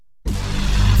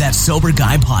That Sober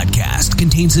Guy podcast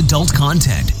contains adult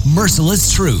content,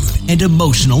 merciless truth, and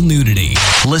emotional nudity.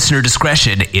 Listener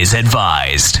discretion is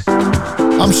advised.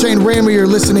 I'm Shane Ramey. You're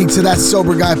listening to That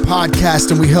Sober Guy podcast,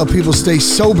 and we help people stay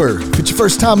sober. If it's your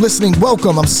first time listening,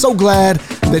 welcome. I'm so glad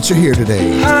that you're here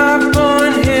today. I'm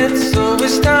going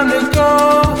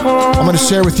to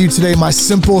share with you today my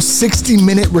simple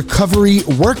 60-minute recovery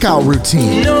workout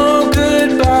routine. So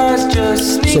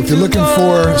if you're looking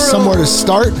for somewhere to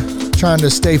start, trying to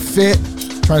stay fit,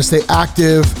 trying to stay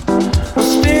active,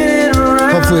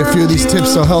 hopefully a few of these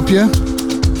tips will help you.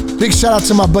 Big shout out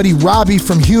to my buddy Robbie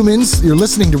from Humans. You're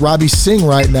listening to Robbie sing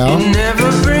right now.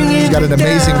 He's got an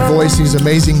amazing voice. He's an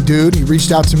amazing dude. He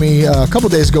reached out to me a couple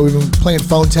days ago. We've been playing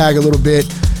phone tag a little bit,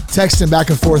 texting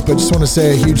back and forth, but just want to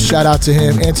say a huge shout out to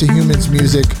him and to Humans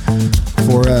Music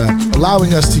for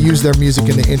allowing us to use their music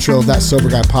in the intro of That Sober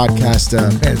Guy podcast.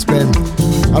 Man, it's been,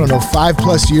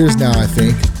 5+ years now, I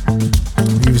think.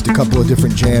 I've used a couple of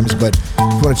different jams, but if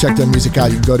you want to check their music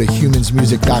out, you can go to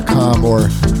humansmusic.com or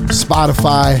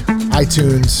Spotify,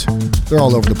 iTunes. They're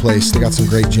all over the place. They got some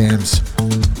great jams.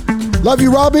 Love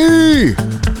you, Robbie!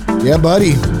 Yeah,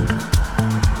 buddy.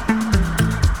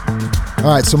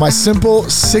 All right, so my simple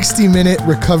 60-minute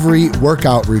recovery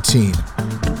workout routine.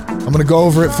 I'm going to go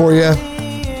over it for you.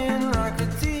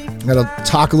 I'm going to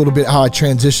talk a little bit how I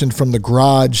transitioned from the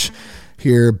garage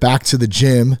here back to the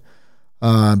gym.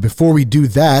 Before we do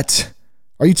that,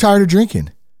 are you tired of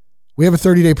drinking? We have a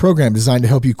 30-day program designed to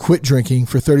help you quit drinking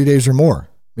for 30 days or more.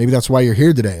 Maybe that's why you're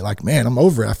here today. Like, man, I'm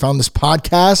over it. I found this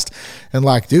podcast and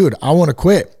like, dude, I want to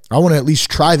quit. I want to at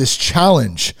least try this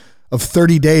challenge of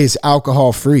 30 days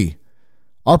alcohol-free.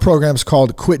 Our program is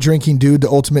called Quit Drinking Dude, the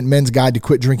ultimate men's guide to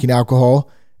quit drinking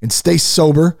alcohol and stay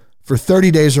sober for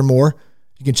 30 days or more.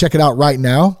 You can check it out right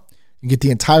now. You get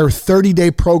the entire 30-day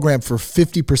program for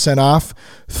 50% off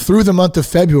through the month of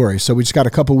February. So we just got a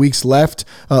couple weeks left,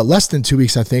 less than 2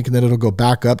 weeks, I think, and then it'll go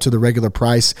back up to the regular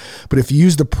price. But if you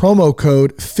use the promo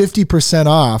code 50%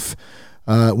 off,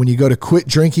 when you go to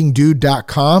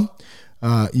quitdrinkingdude.com,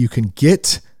 you can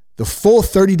get the full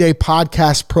 30-day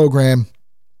podcast program.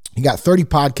 You got 30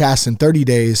 podcasts in 30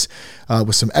 days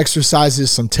with some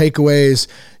exercises, some takeaways.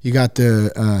 You got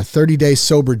the 30-day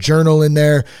sober journal in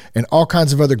there and all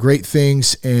kinds of other great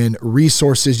things and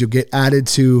resources. You'll get added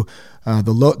to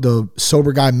the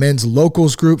Sober Guy Men's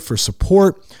Locals group for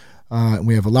support.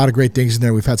 We have a lot of great things in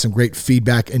there. We've had some great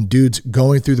feedback and dudes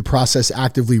going through the process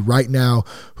actively right now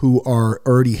who are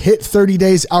already hit 30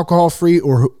 days alcohol-free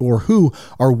or who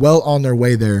are well on their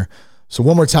way there. So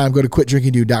one more time, go to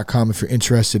quitdrinkingdude.com if you're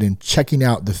interested in checking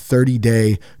out the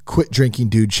 30-day Quit Drinking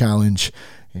Dude Challenge.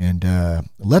 And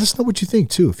let us know what you think,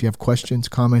 too. If you have questions,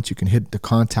 comments, you can hit the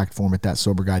contact form at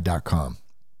thatsoberguy.com.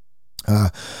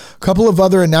 A couple of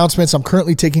other announcements. I'm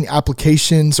currently taking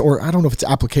applications, or I don't know if it's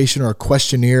an application or a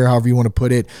questionnaire, however you want to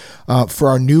put it, for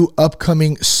our new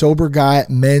upcoming Sober Guy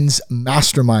Men's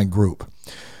Mastermind group.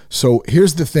 So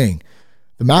here's the thing.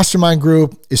 The mastermind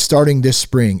group is starting this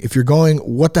spring. If you're going,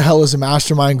 what the hell is a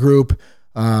mastermind group?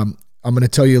 I'm going to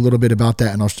tell you a little bit about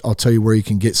that, and I'll tell you where you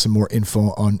can get some more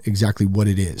info on exactly what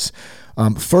it is.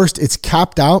 First, it's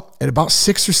capped out at about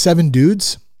 6 or 7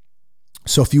 dudes.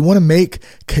 So if you want to make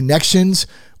connections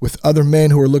with other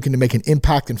men who are looking to make an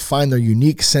impact and find their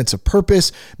unique sense of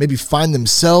purpose, maybe find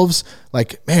themselves,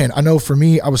 like, man, I know for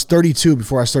me, I was 32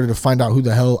 before I started to find out who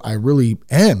the hell I really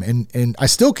am. And I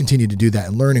still continue to do that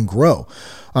and learn and grow.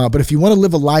 But if you want to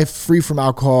live a life free from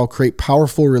alcohol, create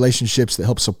powerful relationships that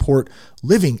help support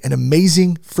living an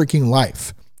amazing freaking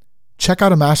life, check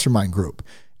out a mastermind group.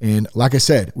 And like I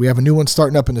said, we have a new one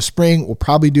starting up in the spring. We'll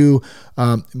probably do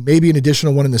maybe an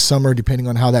additional one in the summer, depending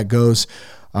on how that goes.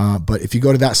 But if you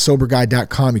go to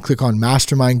thatsoberguy.com, you click on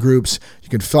mastermind groups, you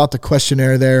can fill out the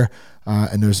questionnaire there.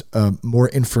 And there's more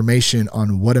information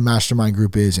on what a mastermind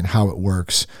group is and how it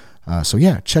works. So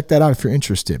yeah, check that out if you're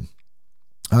interested.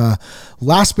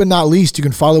 Last but not least, you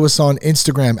can follow us on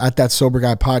Instagram at That Sober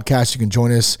Guy Podcast. You can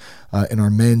join us in our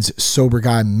Men's Sober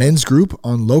Guy Men's Group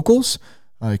on Locals.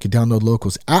 You can download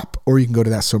Locals app, or you can go to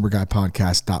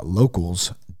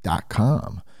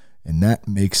thatsoberguypodcast.locals.com. And that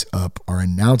makes up our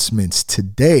announcements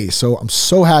today. So I'm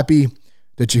so happy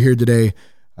that you're here today.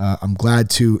 I'm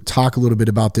glad to talk a little bit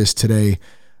about this today.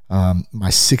 My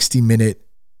 60-minute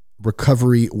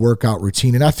recovery workout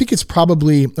routine. And I think it's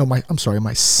probably,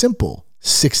 my simple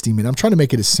 60-minute. I'm trying to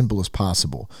make it as simple as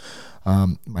possible.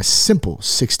 My simple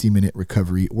 60-minute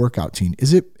recovery workout routine.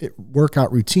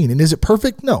 And is it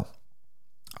perfect? No.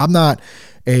 I'm not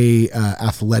a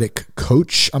athletic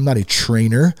coach. I'm not a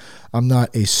trainer. I'm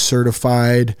not a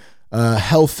certified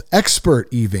health expert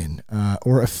even,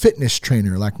 or a fitness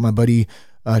trainer like my buddy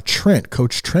Trent.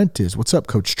 Coach Trent is. What's up,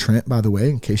 Coach Trent, by the way,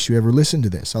 in case you ever listen to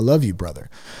this. I love you, brother.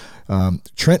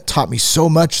 Trent taught me so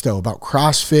much, though, about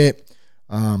CrossFit,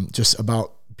 just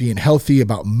about being healthy,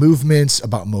 about movements,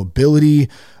 about mobility.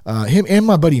 Him and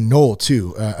my buddy Noel,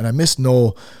 too. And I miss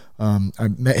Noel. I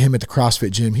met him at the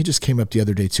CrossFit gym. He just came up the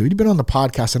other day, too. He'd been on the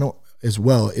podcast, I know, as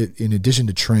well, in addition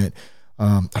to Trent.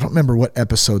 I don't remember what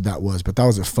episode that was, but that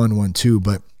was a fun one, too.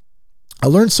 But I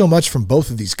learned so much from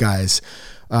both of these guys,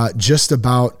 just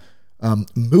about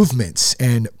movements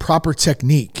and proper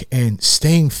technique and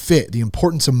staying fit, the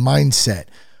importance of mindset,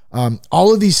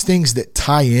 all of these things that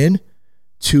tie in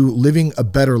to living a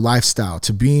better lifestyle,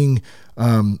 to being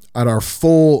at our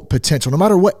full potential, no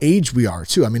matter what age we are,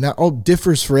 too. I mean, that all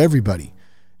differs for everybody,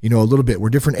 a little bit. We're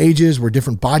different ages, we're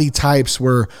different body types,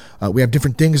 we have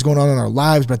different things going on in our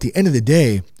lives, but at the end of the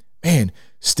day, man,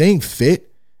 staying fit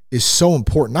is so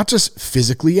important, not just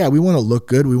physically. Yeah, we want to look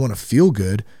good, we want to feel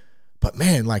good, but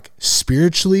man, like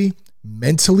spiritually,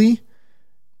 mentally,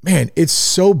 man, it's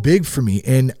so big for me.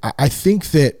 And I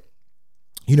think that,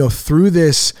 through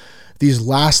these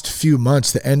last few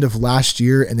months, the end of last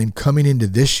year and then coming into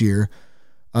this year,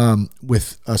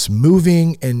 with us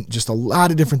moving and just a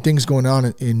lot of different things going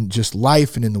on in just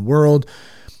life and in the world,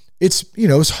 it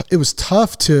was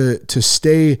tough to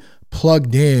stay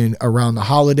plugged in around the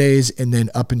holidays and then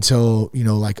up until,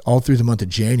 like all through the month of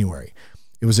January.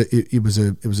 It was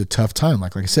a tough time.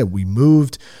 Like I said, we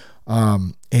moved,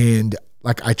 and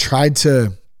like I tried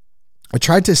to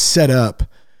set up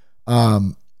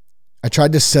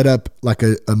like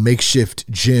a makeshift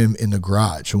gym in the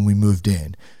garage when we moved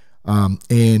in.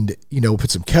 And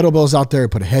put some kettlebells out there,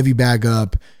 put a heavy bag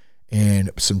up and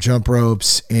some jump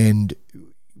ropes, and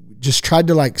just tried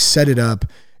to like set it up.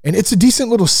 And it's a decent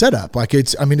little setup. Like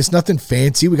it's nothing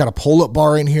fancy. We got a pull-up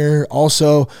bar in here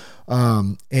also.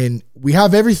 And we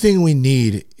have everything we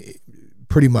need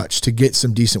pretty much to get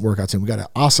some decent workouts in. We got an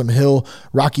awesome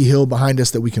rocky hill behind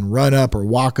us that we can run up or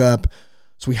walk up.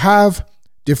 So we have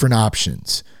different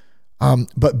options.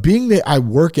 But being that I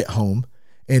work at home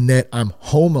and that I'm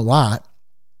home a lot,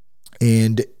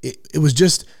 and it was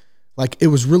just like, it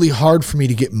was really hard for me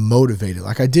to get motivated.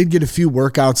 Like I did get a few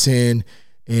workouts in,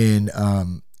 and,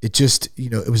 it just,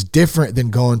 it was different than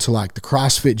going to like the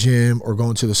CrossFit gym or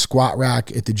going to the squat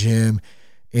rack at the gym.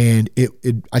 And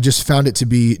I just found it to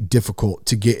be difficult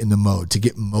to get in the mode, to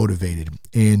get motivated.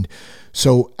 And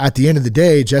so at the end of the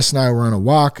day, Jess and I were on a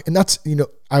walk, and that's,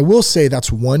 I will say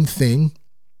that's one thing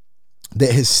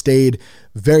that has stayed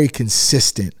very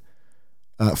consistent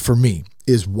for me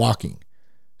is walking.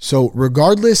 So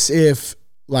regardless if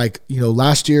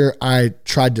last year I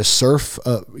tried to surf,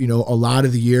 a lot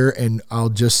of the year, and I'll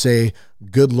just say,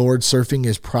 good Lord, surfing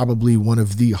is probably one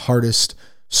of the hardest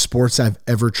sports I've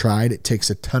ever tried. It takes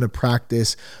a ton of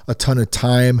practice, a ton of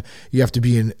time. You have to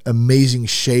be in amazing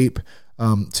shape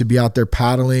to be out there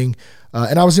paddling.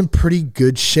 And I was in pretty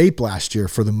good shape last year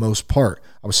for the most part.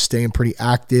 I was staying pretty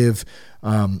active.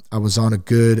 I was on a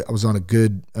good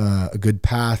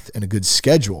path and a good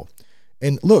schedule.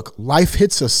 And look, life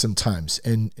hits us sometimes,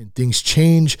 and things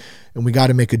change, and we got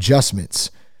to make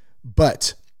adjustments.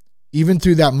 But even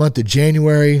through that month of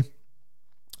January,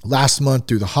 last month,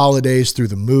 through the holidays, through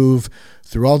the move,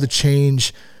 through all the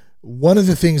change, one of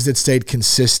the things that stayed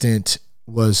consistent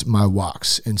was my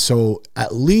walks. And so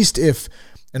at least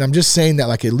and I'm just saying that,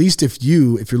 like, at least if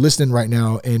you're listening right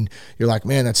now and you're like,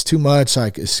 man, that's too much,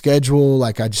 like a schedule,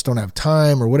 like I just don't have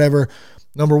time or whatever.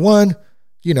 Number one,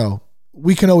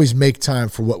 we can always make time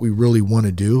for what we really want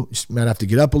to do. Just might have to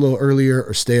get up a little earlier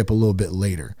or stay up a little bit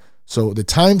later. So the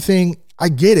time thing, I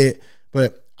get it,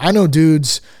 but I know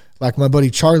dudes like my buddy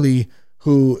Charlie,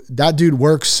 that dude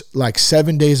works like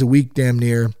 7 days a week, damn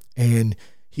near, and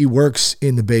he works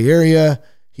in the Bay Area,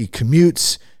 he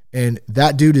commutes, and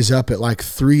that dude is up at like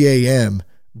 3 a.m.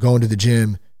 going to the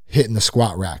gym, hitting the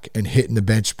squat rack and hitting the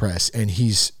bench press, and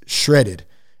he's shredded.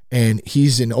 And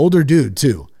he's an older dude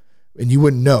too, and you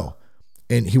wouldn't know.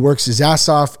 And he works his ass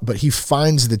off, but he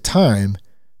finds the time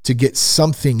to get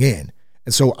something in.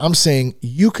 And so I'm saying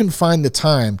you can find the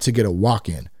time to get a walk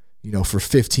in, for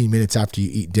 15 minutes after you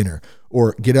eat dinner,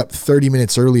 or get up 30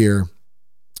 minutes earlier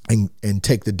and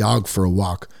take the dog for a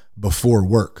walk before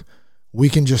work. We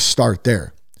can just start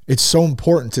there. It's so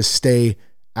important to stay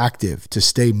active, to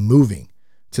stay moving,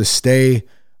 to stay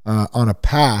on a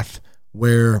path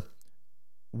where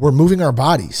we're moving our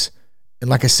bodies. And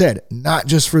like I said, not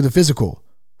just for the physical,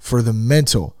 for the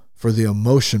mental, for the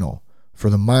emotional,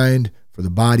 for the mind, for the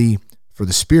body, for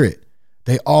the spirit.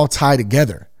 They all tie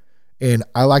together. And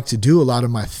I like to do a lot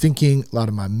of my thinking, a lot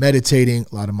of my meditating,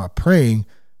 a lot of my praying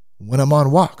when I'm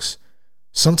on walks.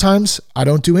 Sometimes I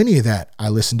don't do any of that. I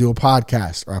listen to a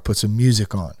podcast or I put some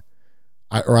music on,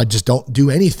 or I just don't do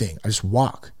anything. I just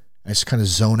walk. I just kind of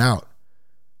zone out.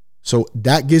 So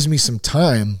that gives me some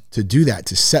time to do that,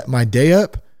 to set my day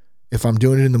up if I'm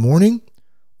doing it in the morning,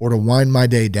 or to wind my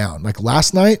day down. Like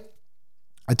last night,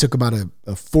 I took about a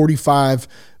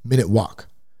 45-minute walk.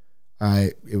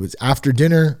 It was after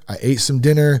dinner. I ate some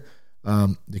dinner.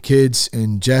 The kids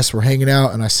and Jess were hanging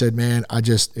out, and I said, man,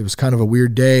 it was kind of a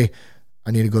weird day. I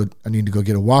need to go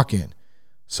get a walk in.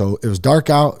 So it was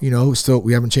dark out, still,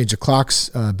 we haven't changed the clocks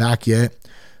back yet.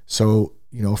 So,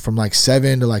 from like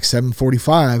 7 to like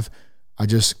 7:45, I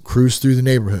just cruised through the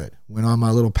neighborhood, went on my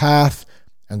little path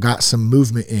and got some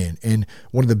movement in. And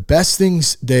one of the best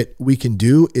things that we can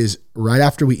do is right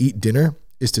after we eat dinner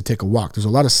is to take a walk. There's a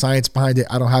lot of science behind it.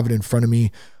 I don't have it in front of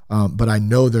me, but I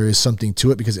know there is something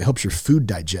to it because it helps your food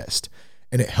digest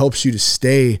and it helps you to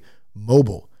stay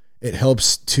mobile. It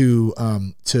helps to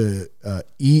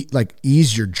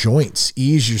ease your joints,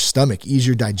 ease your stomach, ease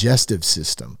your digestive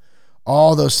system.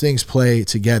 All those things play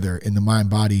together in the mind,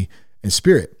 body, and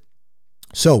spirit.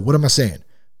 So what am I saying?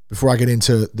 Before I get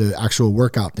into the actual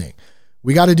workout thing,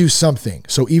 we got to do something.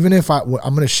 So even if I'm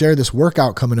going to share this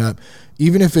workout coming up,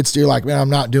 even if you're like, man, I'm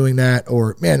not doing that,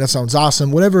 or man, that sounds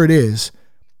awesome, whatever it is,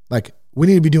 like we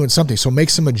need to be doing something. So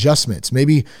make some adjustments.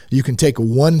 Maybe you can take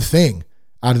one thing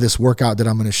out of this workout that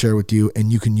I'm going to share with you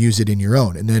and you can use it in your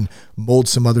own and then mold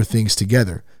some other things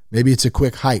together. Maybe it's a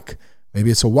quick hike. Maybe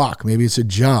it's a walk. Maybe it's a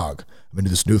jog. I'm into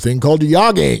this new thing called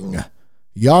yogging.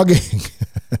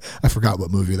 I forgot what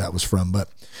movie that was from, but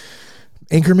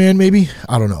Anchorman maybe?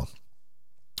 I don't know.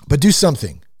 But do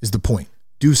something is the point.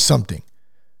 Do something.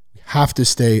 You have to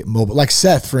stay mobile. Like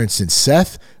Seth, for instance.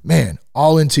 Seth, man,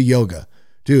 all into yoga.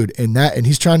 Dude, and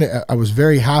he's trying to, I was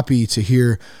very happy to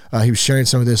hear, he was sharing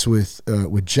some of this with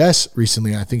Jess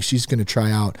recently. I think she's going to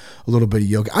try out a little bit of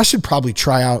yoga. I should probably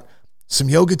try out some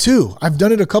yoga too. I've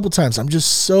done it a couple times. I'm just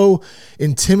so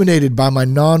intimidated by my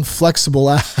non-flexible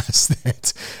ass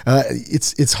that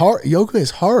it's hard. Yoga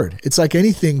is hard. It's like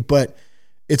anything, but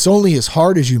it's only as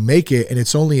hard as you make it, and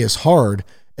it's only as hard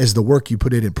as the work you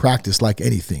put in practice, like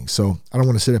anything. So I don't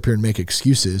want to sit up here and make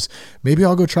excuses. Maybe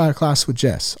I'll go try a class with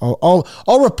Jess. I'll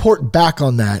report back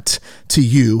on that to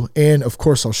you. And of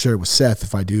course I'll share it with Seth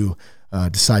if I do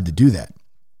decide to do that,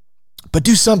 but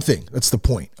do something. That's the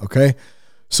point. Okay.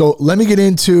 So let me get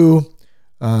into,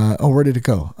 where did it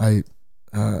go?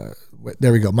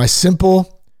 There we go. My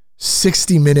simple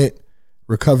 60-minute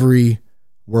recovery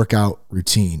workout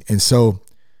routine. And so,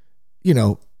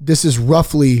 this is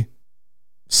roughly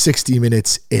 60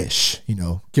 minutes-ish,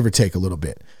 give or take a little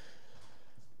bit.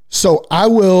 So I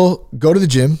will go to the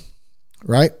gym,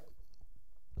 right?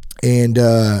 And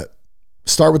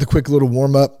start with a quick little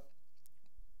warm-up.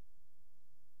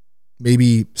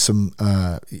 Maybe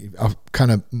I'll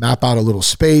kind of map out a little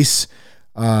space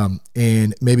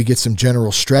and maybe get some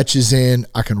general stretches in.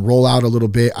 I can roll out a little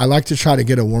bit. I like to try to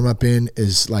get a warm-up in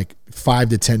is like 5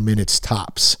 to 10 minutes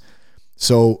tops.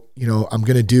 So, I'm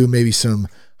going to do maybe some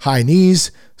high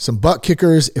knees, some butt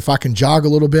kickers. If I can jog a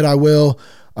little bit, I will.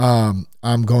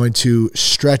 I'm going to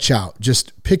stretch out.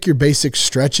 Just pick your basic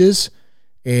stretches,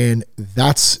 and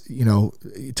that's,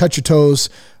 touch your toes.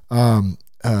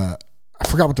 I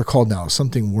forgot what they're called now.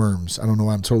 Something worms. I don't know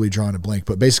why I'm totally drawing a blank,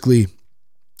 but basically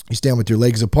you stand with your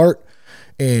legs apart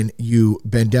and you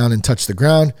bend down and touch the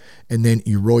ground, and then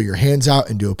you roll your hands out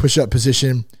and do a push-up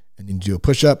position, and then you do a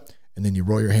push-up, and then you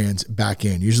roll your hands back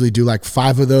in. Usually do like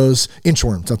 5 of those.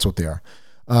 Inchworms, that's what they are.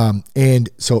 And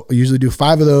so I usually do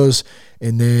 5 of those,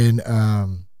 and then,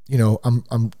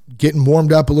 I'm getting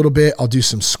warmed up a little bit. I'll do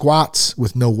some squats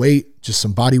with no weight, just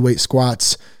some body weight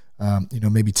squats,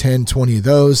 maybe 10, 20 of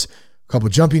those, a couple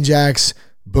jumping jacks,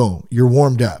 boom, you're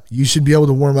warmed up. You should be able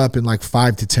to warm up in like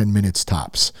 5 to 10 minutes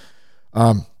tops.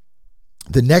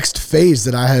 The next phase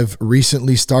that I have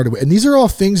recently started with, and these are all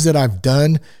things that I've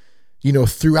done,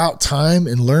 throughout time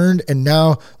and learned. And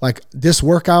now like this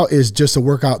workout is just a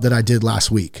workout that I did last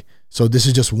week. So this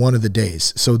is just one of the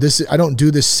days. So I don't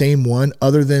do this same one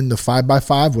other than the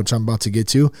 5x5, which I'm about to get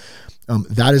to.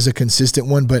 That is a consistent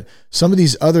one, but some of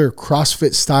these other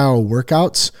CrossFit style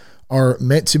workouts are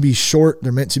meant to be short.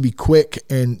 They're meant to be quick,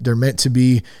 and they're meant to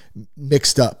be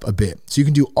mixed up a bit. So you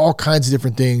can do all kinds of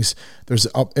different things.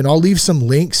 And I'll leave some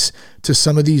links to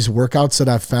some of these workouts that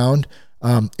I've found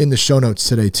in the show notes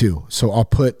today too. So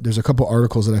there's a couple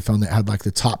articles that I found that had like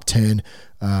the top 10,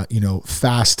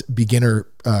 fast beginner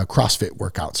CrossFit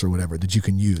workouts or whatever that you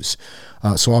can use.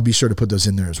 So I'll be sure to put those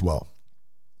in there as well.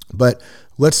 But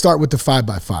let's start with the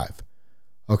 5x5.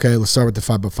 Okay, let's start with the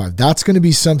 5x5. That's going to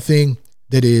be something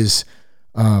that is,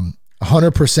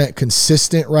 100%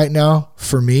 consistent right now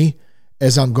for me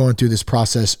as I'm going through this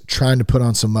process, trying to put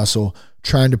on some muscle,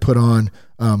 trying to put on,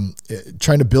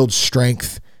 trying to build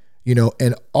strength,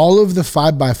 and all of the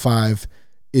 5x5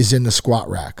 is in the squat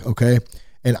rack. Okay.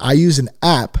 And I use an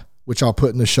app, which I'll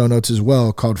put in the show notes as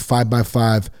well, called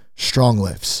 5x5 Strong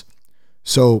Lifts.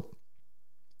 So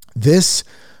this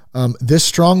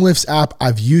Strong Lifts app,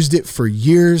 I've used it for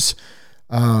years.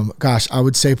 I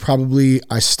would say probably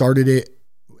I started it,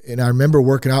 and I remember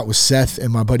working out with Seth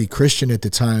and my buddy Christian at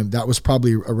the time. That was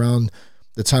probably around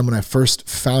the time when I first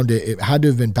found it. It had to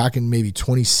have been back in maybe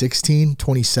 2016,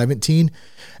 2017.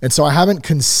 And so I haven't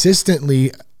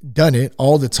consistently done it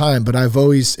all the time, but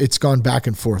it's gone back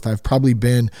and forth. I've probably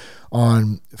been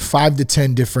on 5 to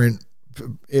 10 different,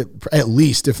 at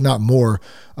least, if not more,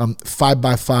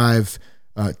 5x5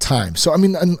 time. So, I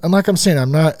mean, and like I'm saying,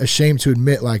 I'm not ashamed to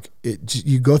admit, like,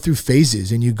 you go through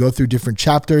phases and you go through different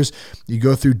chapters, you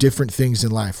go through different things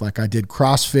in life. Like I did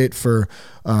CrossFit for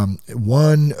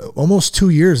almost 2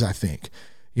 years, I think,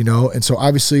 and so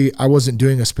obviously I wasn't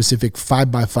doing a specific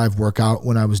 5x5 workout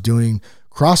when I was doing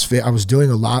CrossFit. I was doing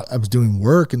a lot. I was doing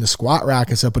work in the squat rack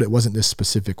and stuff, but it wasn't this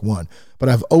specific one. But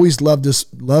I've always loved this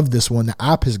one. The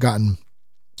app has gotten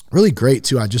really great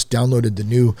too. I just downloaded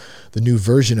the new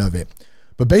version of it.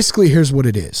 But basically, here's what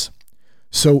it is.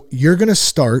 So you're going to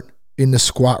start in the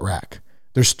squat rack.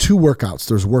 There's 2 workouts.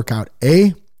 There's workout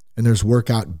A and there's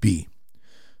workout B.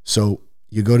 So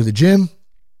you go to the gym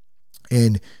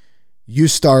and you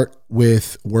start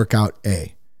with workout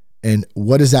A. And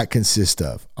what does that consist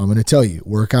of? I'm going to tell you.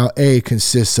 Workout A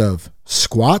consists of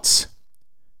squats,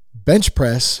 bench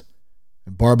press,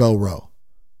 and barbell row.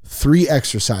 3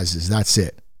 exercises. That's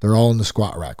it. They're all in the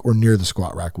squat rack or near the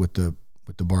squat rack with the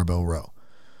barbell row.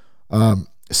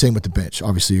 Same with the bench.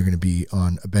 Obviously, you're going to be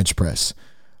on a bench press.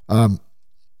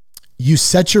 You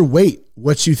set your weight,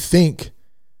 what you think,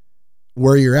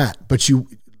 where you're at. But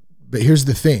here's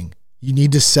the thing. You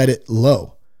need to set it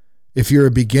low. If you're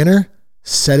a beginner,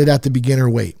 set it at the beginner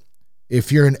weight.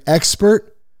 If you're an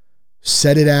expert,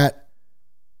 set it at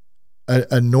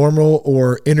a normal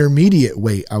or intermediate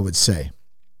weight, I would say.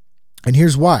 And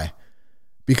here's why.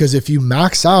 Because if you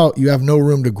max out, you have no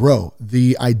room to grow.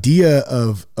 The idea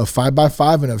of a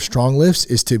 5x5 and of strong lifts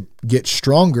is to get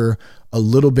stronger a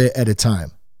little bit at a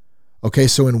time. Okay,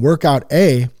 so in workout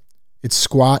A, it's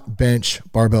squat, bench,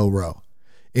 barbell row.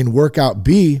 In workout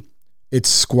B, it's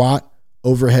squat,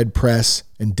 overhead press,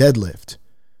 and deadlift.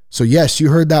 So yes,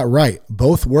 you heard that right.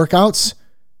 Both workouts,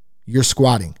 you're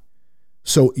squatting.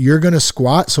 So you're going to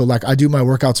squat. So like I do my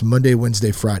workouts Monday,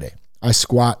 Wednesday, Friday. I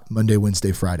squat Monday,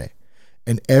 Wednesday, Friday.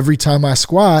 And every time I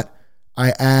squat,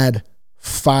 I add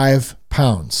 5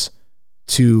 pounds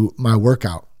to my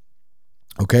workout.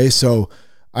 Okay, so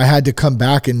I had to come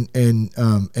back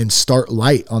and start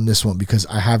light on this one because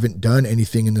I haven't done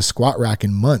anything in the squat rack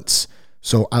in months.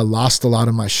 So I lost a lot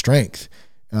of my strength.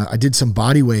 I did some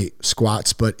body weight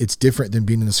squats, but it's different than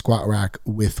being in the squat rack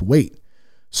with weight.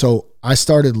 So I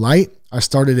started light. I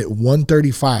started at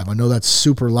 135. I know that's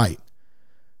super light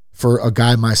for a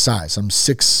guy my size. I'm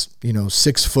 6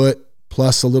 foot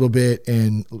plus a little bit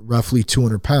and roughly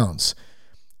 200 pounds.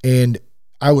 And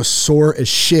I was sore as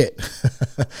shit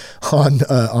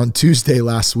on Tuesday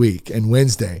last week and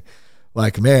Wednesday.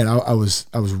 Like, man, I was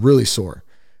really sore.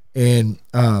 And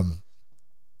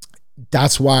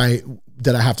that's why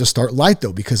that I have to start light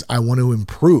though, because I want to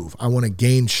improve. I want to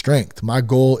gain strength. My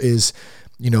goal is,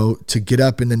 to get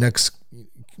up in the next,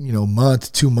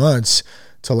 month, 2 months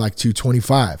to like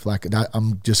 225. Like that,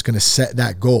 I'm just going to set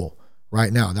that goal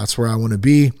right now. That's where I want to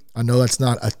be. I know that's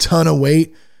not a ton of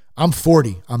weight. I'm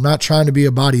 40. I'm not trying to be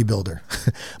a bodybuilder,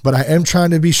 but I am trying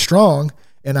to be strong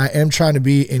and I am trying to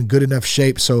be in good enough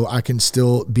shape so I can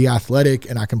still be athletic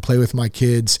and I can play with my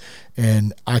kids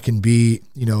and I can be,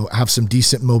 have some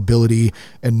decent mobility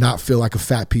and not feel like a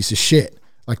fat piece of shit,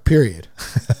 like period.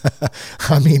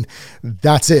 I mean,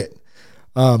 that's it.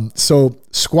 So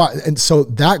squat. And so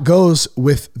that goes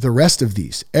with the rest of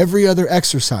these. Every other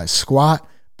exercise, squat,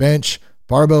 bench,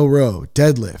 barbell row,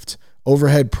 deadlift,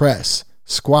 overhead press,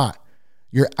 squat.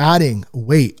 You're adding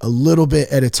weight a little bit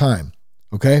at a time.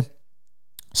 Okay.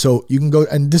 So you can go,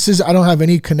 and I don't have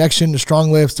any connection to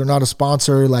Strong Lifts. They're not a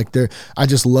sponsor. I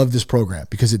just love this program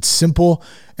because it's simple.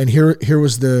 And here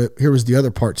was the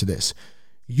other part to this.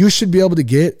 You should be able to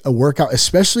get a workout,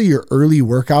 especially your early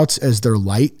workouts as they're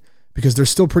light, because they're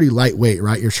still pretty lightweight,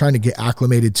 right? You're trying to get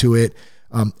acclimated to it.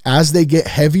 As they get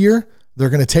heavier, they're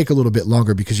going to take a little bit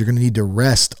longer because you're going to need to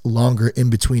rest longer in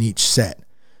between each set.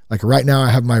 Like right now I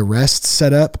have my rest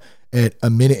set up at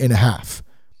 1.5 minutes.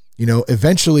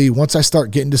 Eventually once I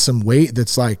start getting to some weight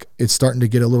that's like, it's starting to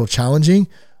get a little challenging,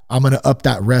 I'm going to up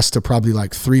that rest to probably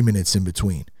like 3 minutes in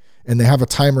between. And they have a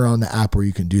timer on the app where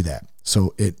you can do that.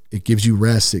 So it gives you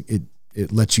rest.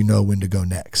 It lets you know when to go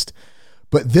next.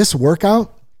 But this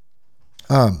workout,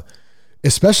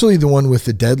 especially the one with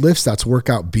the deadlifts, that's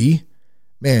workout B,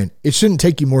 man, it shouldn't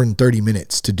take you more than 30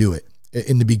 minutes to do it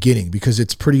in the beginning because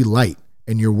it's pretty light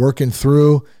and you're working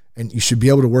through and you should be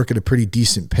able to work at a pretty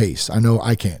decent pace. I know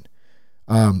I can.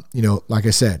 Like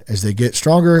I said, as they get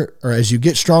stronger or as you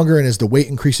get stronger and as the weight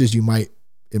increases, it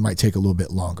might take a little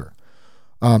bit longer.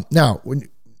 Now, when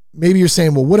maybe you're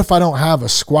saying, well, what if I don't have a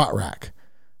squat rack?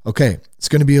 Okay, it's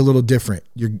going to be a little different.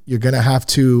 You're going to have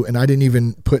to, and I didn't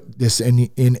even put this in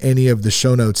any of the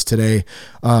show notes today.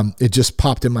 It just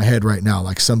popped in my head right now,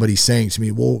 like somebody saying to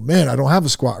me, well, man, I don't have a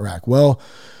squat rack. Well,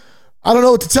 I don't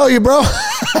know what to tell you, bro.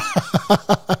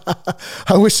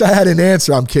 I wish I had an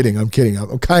answer. I'm kidding. I'm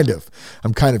kind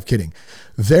of kidding.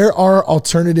 There are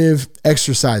alternative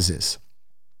exercises.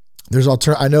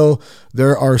 I know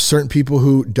there are certain people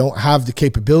who don't have the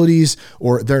capabilities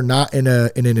or they're not in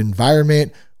an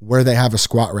environment where they have a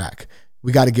squat rack.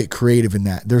 We got to get creative in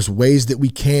that. There's ways that we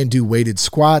can do weighted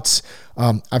squats.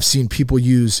 I've seen people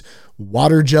use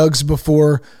water jugs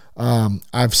before.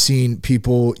 I've seen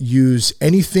people use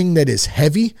anything that is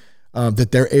heavy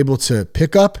that they're able to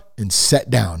pick up and set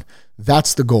down.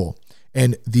 That's the goal.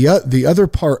 And the other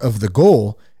part of the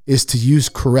goal is to use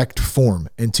correct form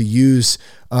and to use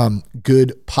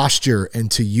good posture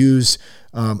and to use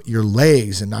your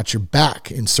legs and not your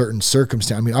back in certain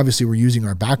circumstances. I mean, obviously we're using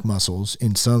our back muscles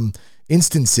in some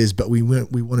instances, but we want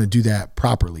to do that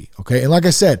properly. Okay. And like I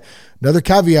said, another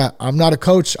caveat, I'm not a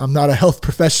coach. I'm not a health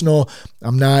professional.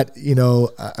 I'm not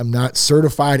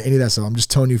certified, any of that stuff. I'm just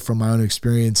telling you from my own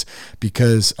experience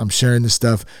because I'm sharing this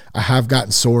stuff. I have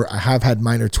gotten sore. I have had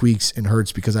minor tweaks and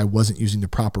hurts because I wasn't using the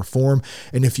proper form.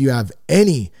 And if you have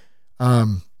any,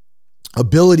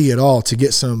 ability at all to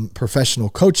get some professional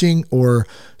coaching or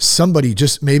somebody,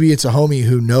 just maybe it's a homie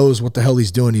who knows what the hell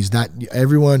he's doing.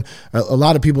 A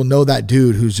lot of people know that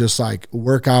dude who's just like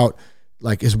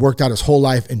has worked out his whole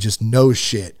life and just knows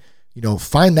shit.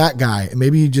 Find that guy and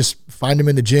maybe you just find him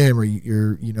in the gym or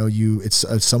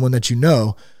it's someone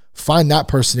that find that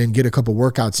person and get a couple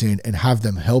workouts in and have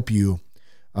them help you.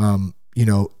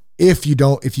 If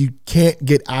you can't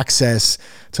get access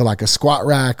to like a squat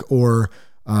rack or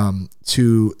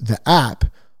to the app.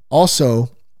 Also,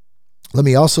 let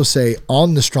me also say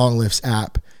on the StrongLifts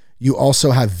app, you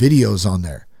also have videos on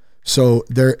there. So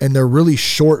they're really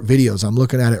short videos. I'm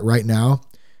looking at it right now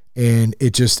and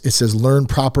it says learn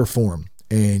proper form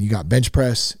and you got bench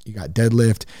press, you got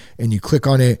deadlift and you click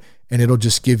on it and it'll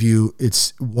just give you,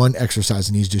 it's one exercise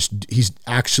and he's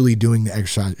actually doing the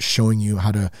exercise, showing you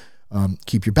how to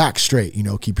keep your back straight,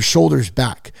 keep your shoulders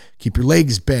back, keep your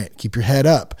legs bent, keep your head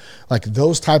up, like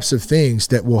those types of things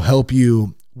that will help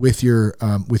you with your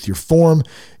form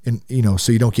and,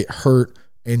 so you don't get hurt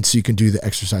and so you can do the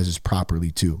exercises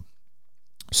properly too.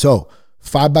 So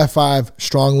 5x5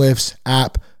 StrongLifts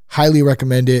app, highly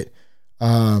recommend it.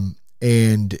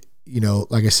 And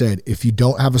like I said, if you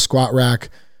don't have a squat rack,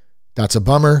 that's a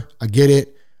bummer. I get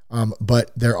it.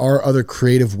 But there are other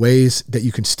creative ways that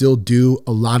you can still do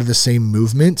a lot of the same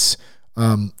movements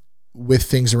with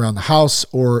things around the house,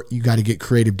 or you got to get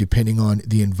creative depending on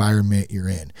the environment you're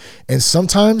in. And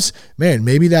sometimes, man,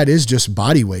 maybe that is just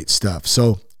body weight stuff.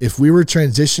 So if we were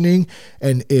transitioning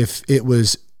and if it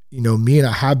was, me and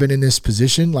I have been in this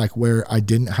position, like where I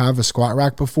didn't have a squat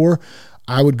rack before,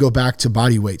 I would go back to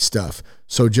body weight stuff.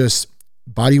 So just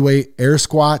body weight, air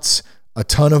squats, a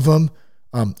ton of them,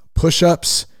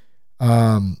 push-ups,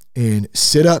 and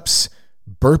sit-ups,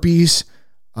 burpees,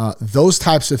 those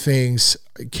types of things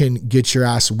can get your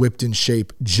ass whipped in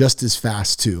shape just as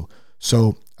fast too.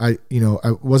 So I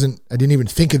didn't even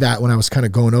think of that when I was kind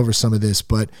of going over some of this,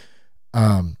 but,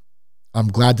 I'm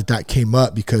glad that came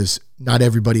up because not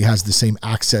everybody has the same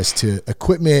access to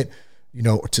equipment,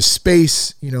 to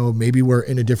space, maybe we're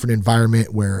in a different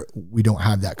environment where we don't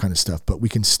have that kind of stuff, but we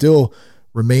can still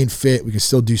remain fit. We can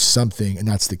still do something. And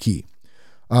that's the key.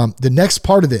 The next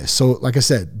part of this, so like I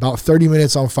said, about 30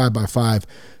 minutes on 5x5,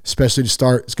 especially to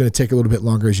start. It's going to take a little bit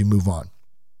longer as you move on.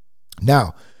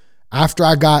 Now, after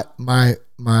I got my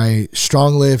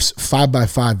StrongLifts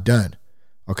 5x5 done,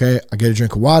 okay, I get a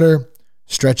drink of water,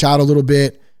 stretch out a little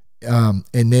bit, and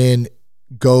then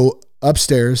go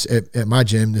upstairs at my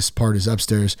gym. This part is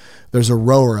upstairs. There's a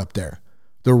rower up there.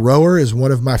 The rower is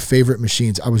one of my favorite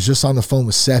machines. I was just on the phone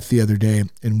with Seth the other day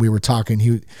and we were talking.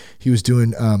 He was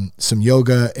doing some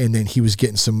yoga and then he was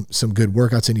getting some good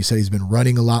workouts and he said he's been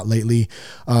running a lot lately.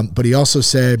 But he also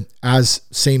said, as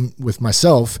same with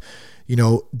myself,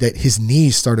 that his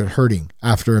knees started hurting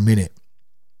after a minute.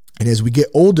 And as we get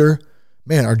older,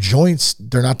 man, our joints,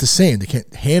 they're not the same. They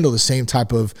can't handle the same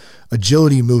type of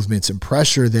agility movements and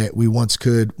pressure that we once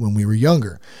could when we were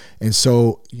younger. And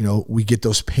so, we get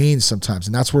those pains sometimes.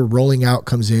 And that's where rolling out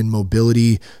comes in,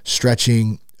 mobility,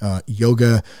 stretching,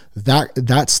 yoga,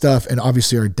 that stuff. And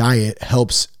obviously our diet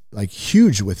helps like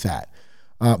huge with that.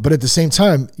 But at the same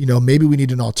time, maybe we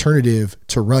need an alternative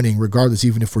to running regardless,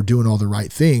 even if we're doing all the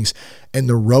right things. And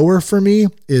the rower for me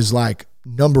is like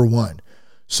number one.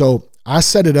 So I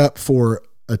set it up for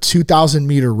a 2,000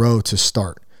 meter row to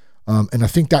start. And I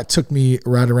think that took me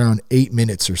right around 8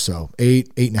 minutes or so,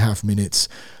 8.5 minutes.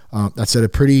 That's at a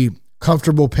pretty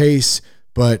comfortable pace,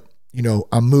 but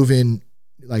I'm moving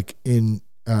like in,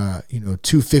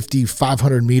 250,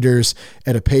 500 meters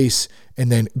at a pace,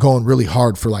 and then going really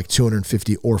hard for like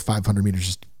 250 or 500 meters,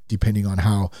 just depending on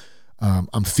how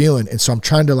I'm feeling. And so I'm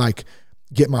trying to like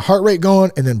get my heart rate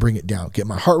going and then bring it down, get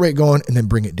my heart rate going and then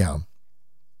bring it down.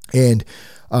 And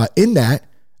in that,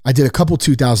 I did a couple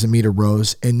 2,000 meter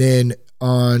rows. And then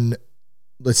on,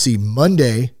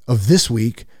 Monday of this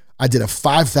week, I did a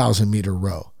 5,000 meter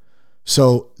row.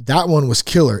 So that one was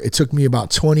killer. It took me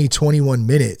about 21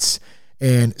 minutes.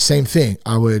 And same thing,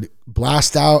 I would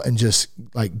blast out and just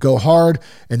like go hard.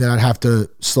 And then I'd have to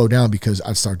slow down because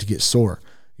I'd start to get sore,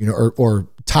 or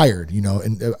tired,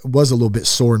 and it was a little bit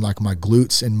sore in like my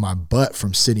glutes and my butt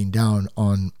from sitting down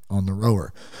on the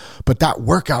rower. But that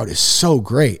workout is so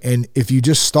great. And if you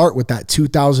just start with that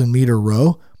 2,000 meter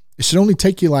row, it should only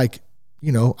take you like,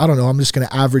 I don't know, I'm just going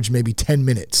to average maybe 10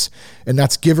 minutes. And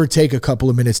that's give or take a couple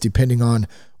of minutes, depending on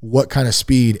what kind of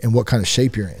speed and what kind of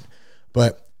shape you're in.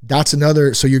 But that's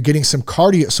another, so you're getting some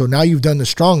cardio. So now you've done the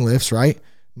strong lifts, right?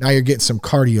 Now you're getting some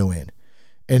cardio in.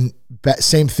 And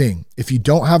same thing. If you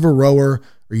don't have a rower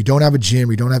or you don't have a gym,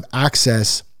 or you don't have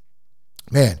access,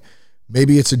 man,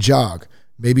 maybe it's a jog.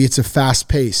 Maybe it's a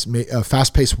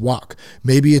fast-paced walk.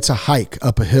 Maybe it's a hike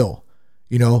up a hill,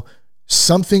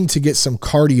 something to get some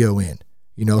cardio in,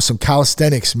 some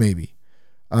calisthenics maybe.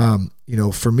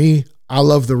 For me, I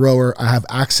love the rower. I have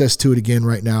access to it again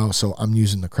right now, so I'm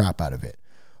using the crap out of it.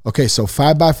 Okay, so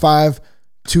 5x5,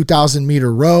 2,000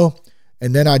 meter row,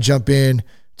 and then I jump in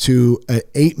to an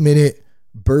 8-minute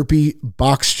burpee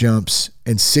box jumps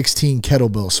and 16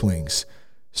 kettlebell swings.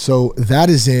 So that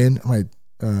is in, let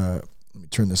me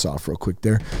turn this off real quick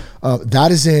there. That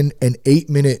is in an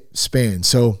 8-minute span.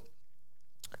 So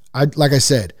like I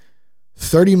said,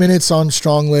 30 minutes on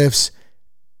strong lifts,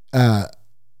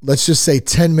 let's just say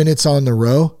 10 minutes on the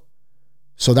row.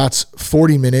 So that's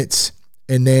 40 minutes.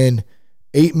 And then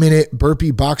 8-minute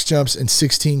burpee box jumps and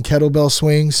 16 kettlebell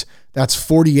swings. That's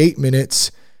 48 minutes.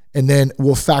 And then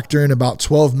we'll factor in about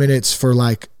 12 minutes for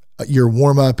like your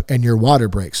warm up and your water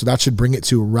break. So that should bring it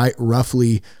to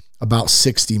roughly about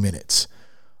 60 minutes.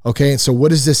 Okay. And so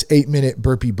what is this 8-minute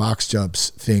burpee box jumps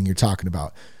thing you're talking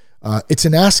about? It's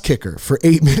an ass kicker for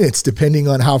 8 minutes, depending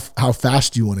on how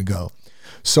fast you want to go.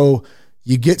 So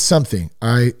you get something.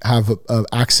 I have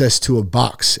access to a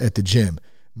box at the gym.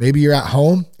 Maybe you're at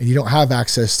home and you don't have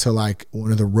access to like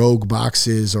one of the Rogue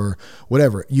boxes or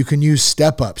whatever. You can use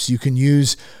step ups. You can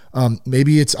use, I'm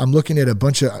looking at a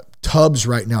bunch of tubs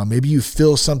right now. Maybe you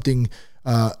fill something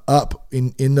up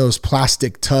in those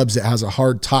plastic tubs that has a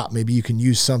hard top. Maybe you can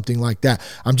use something like that.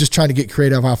 I'm just trying to get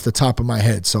creative off the top of my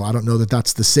head. So I don't know that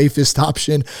that's the safest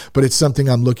option, but it's something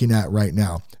I'm looking at right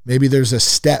now. Maybe there's a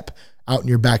step out in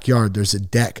your backyard. There's a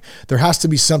deck. There has to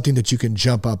be something that you can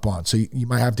jump up on. So you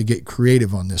might have to get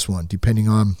creative on this one, depending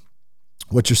on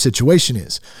what your situation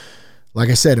is. Like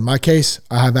I said, in my case,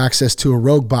 I have access to a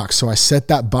Rogue box. So I set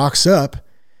that box up,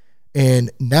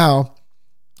 and now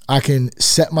I can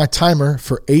set my timer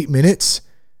for 8 minutes.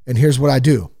 And here's what I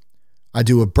do. I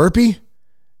do a burpee,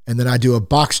 and then I do a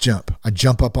box jump. I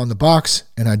jump up on the box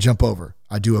and I jump over.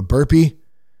 I do a burpee,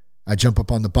 I jump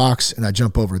up on the box and I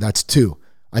jump over. That's 2.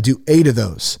 I do 8 of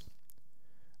those.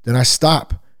 Then I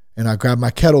stop and I grab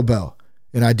my kettlebell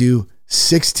and I do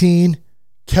 16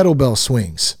 kettlebell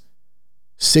swings.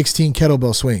 16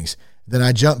 kettlebell swings. Then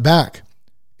I jump back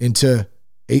into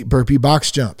 8 burpee box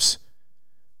jumps.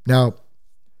 Now,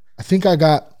 I think I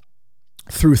got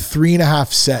through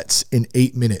 3.5 sets in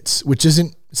 8 minutes, which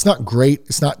it's not great.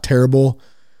 It's not terrible.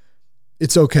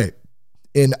 It's okay.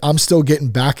 And I'm still getting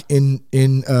back in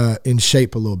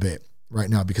shape a little bit right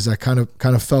now, because I kind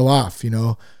of fell off,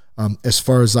 as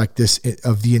far as like this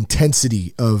of the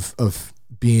intensity of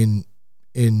being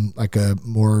in like a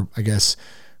more, I guess,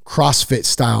 CrossFit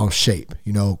style shape,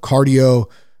 cardio,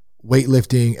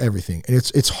 weightlifting, everything. And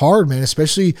it's hard, man,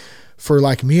 especially for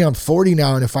like me. I'm 40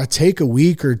 now. And if I take a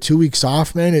week or 2 weeks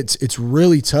off, man, it's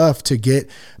really tough to get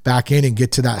back in and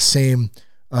get to that same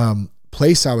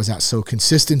place I was at. So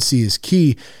consistency is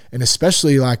key. And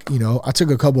especially like, I took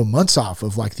a couple of months off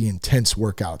of like the intense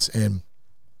workouts, and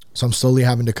so I'm slowly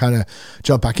having to kind of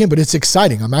jump back in, but it's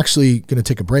exciting. I'm actually going to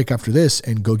take a break after this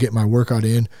and go get my workout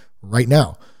in right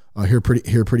now, here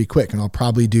pretty quick. And I'll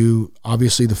probably do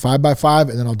obviously the 5x5,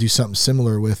 and then I'll do something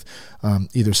similar with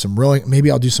either some rowing.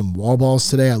 Maybe I'll do some wall balls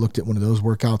today. I looked at one of those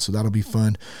workouts, so that'll be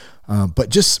fun. But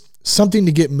just something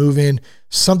to get moving,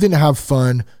 something to have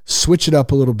fun, switch it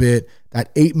up a little bit.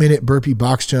 That 8-minute burpee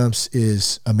box jumps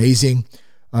is amazing.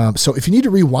 So if you need to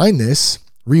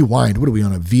rewind, what are we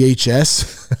on, a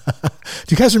VHS? Do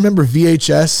you guys remember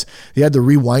VHS? They had the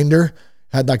rewinder,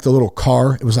 had like the little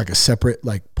car. It was like a separate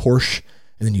like Porsche.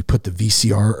 And then you put the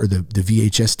VCR or the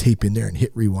VHS tape in there and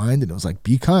hit rewind. And it was like,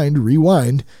 be kind,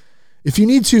 rewind. If you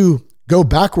need to go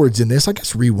backwards in this, I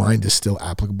guess rewind is still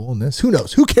applicable in this. Who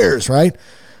knows? Who cares, right?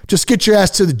 Just get your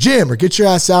ass to the gym or get your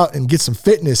ass out and get some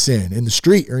fitness in the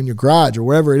street or in your garage or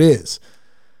wherever it is.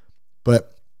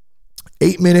 But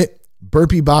 8-minute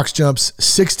burpee box jumps,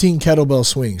 16 kettlebell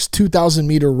swings, 2,000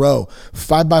 meter row,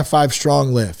 5x5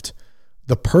 strong lift,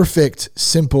 the perfect,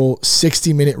 simple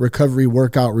 60-minute recovery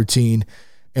workout routine.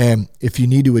 And if you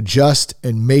need to adjust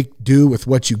and make do with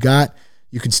what you got,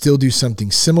 you can still do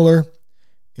something similar.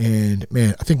 And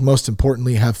man, I think most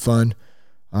importantly, have fun.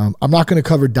 I'm not going to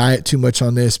cover diet too much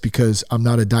on this because I'm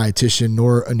not a dietitian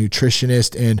nor a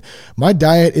nutritionist, and my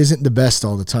diet isn't the best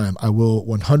all the time. I will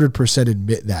 100%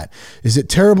 admit that. Is it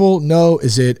terrible? No.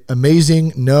 Is it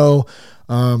amazing? No.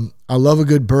 I love a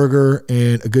good burger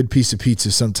and a good piece of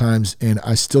pizza sometimes, and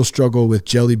I still struggle with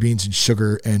jelly beans and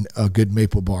sugar and a good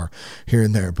maple bar here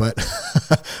and there, but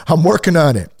I'm working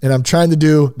on it, and I'm trying to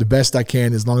do the best I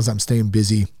can as long as I'm staying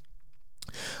busy.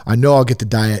 I know I'll get the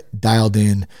diet dialed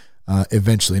in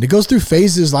eventually. And it goes through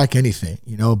phases like anything,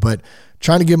 but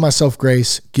trying to give myself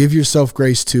grace, give yourself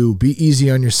grace too, be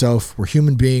easy on yourself. We're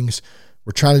human beings.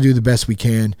 We're trying to do the best we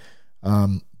can.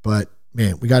 But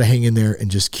man, we got to hang in there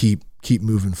and just keep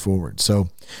moving forward. So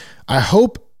I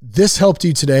hope this helped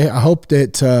you today. I hope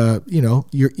that,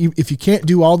 if you can't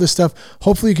do all this stuff,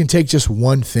 hopefully you can take just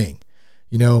one thing,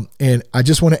 and I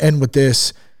just want to end with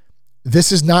this.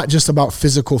 This is not just about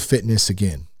physical fitness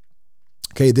again.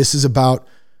 Okay. This is about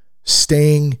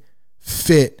staying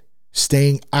fit,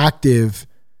 staying active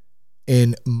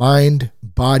in mind,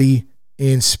 body,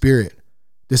 and spirit.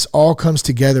 This all comes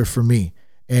together for me.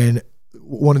 And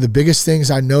one of the biggest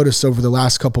things I noticed over the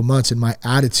last couple months in my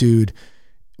attitude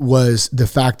was the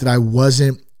fact that I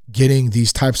wasn't getting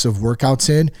these types of workouts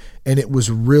in, and it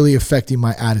was really affecting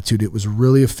my attitude. It was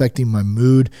really affecting my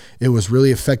mood. It was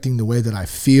really affecting the way that I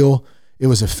feel. It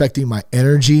was affecting my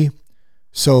energy.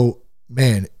 So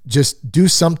man, just do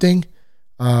something.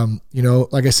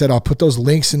 Like I said, I'll put those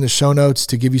links in the show notes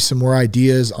to give you some more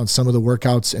ideas on some of the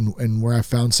workouts and where I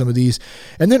found some of these.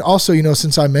 And then also,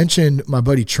 since I mentioned my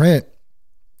buddy Trent,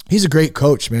 he's a great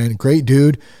coach, man. Great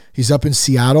dude. He's up in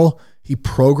Seattle. He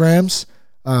programs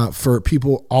for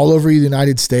people all over the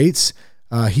United States.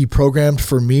 He programmed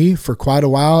for me for quite a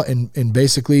while. And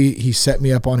basically he set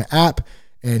me up on an app,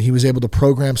 and he was able to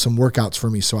program some workouts for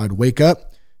me. So I'd wake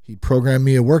up, he'd program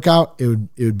me a workout. It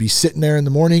would be sitting there in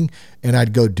the morning, and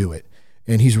I'd go do it.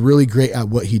 And he's really great at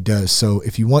what he does. So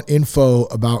if you want info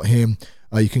about him,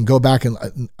 you can go back, and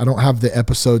I don't have the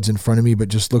episodes in front of me, but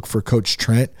just look for Coach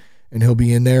Trent and he'll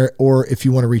be in there. Or if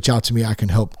you want to reach out to me, I can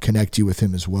help connect you with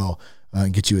him as well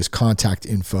and get you his contact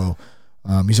info.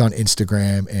 He's on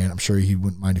Instagram, and I'm sure he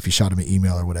wouldn't mind if you shot him an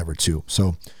email or whatever too.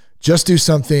 So just do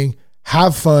something,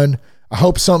 have fun. I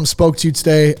hope something spoke to you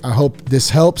today. I hope this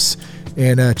helps.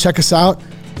 And check us out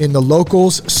in the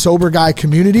Locals Sober Guy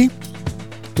community.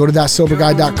 Go to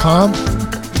thatsoberguy.com.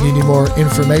 If you need more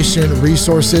information,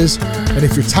 resources. And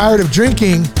if you're tired of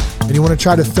drinking and you want to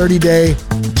try the 30-day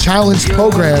challenge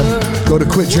program, go to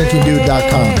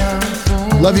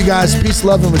quitdrinkingdude.com. Love you guys. Peace,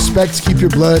 love, and respect. Keep your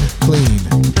blood clean.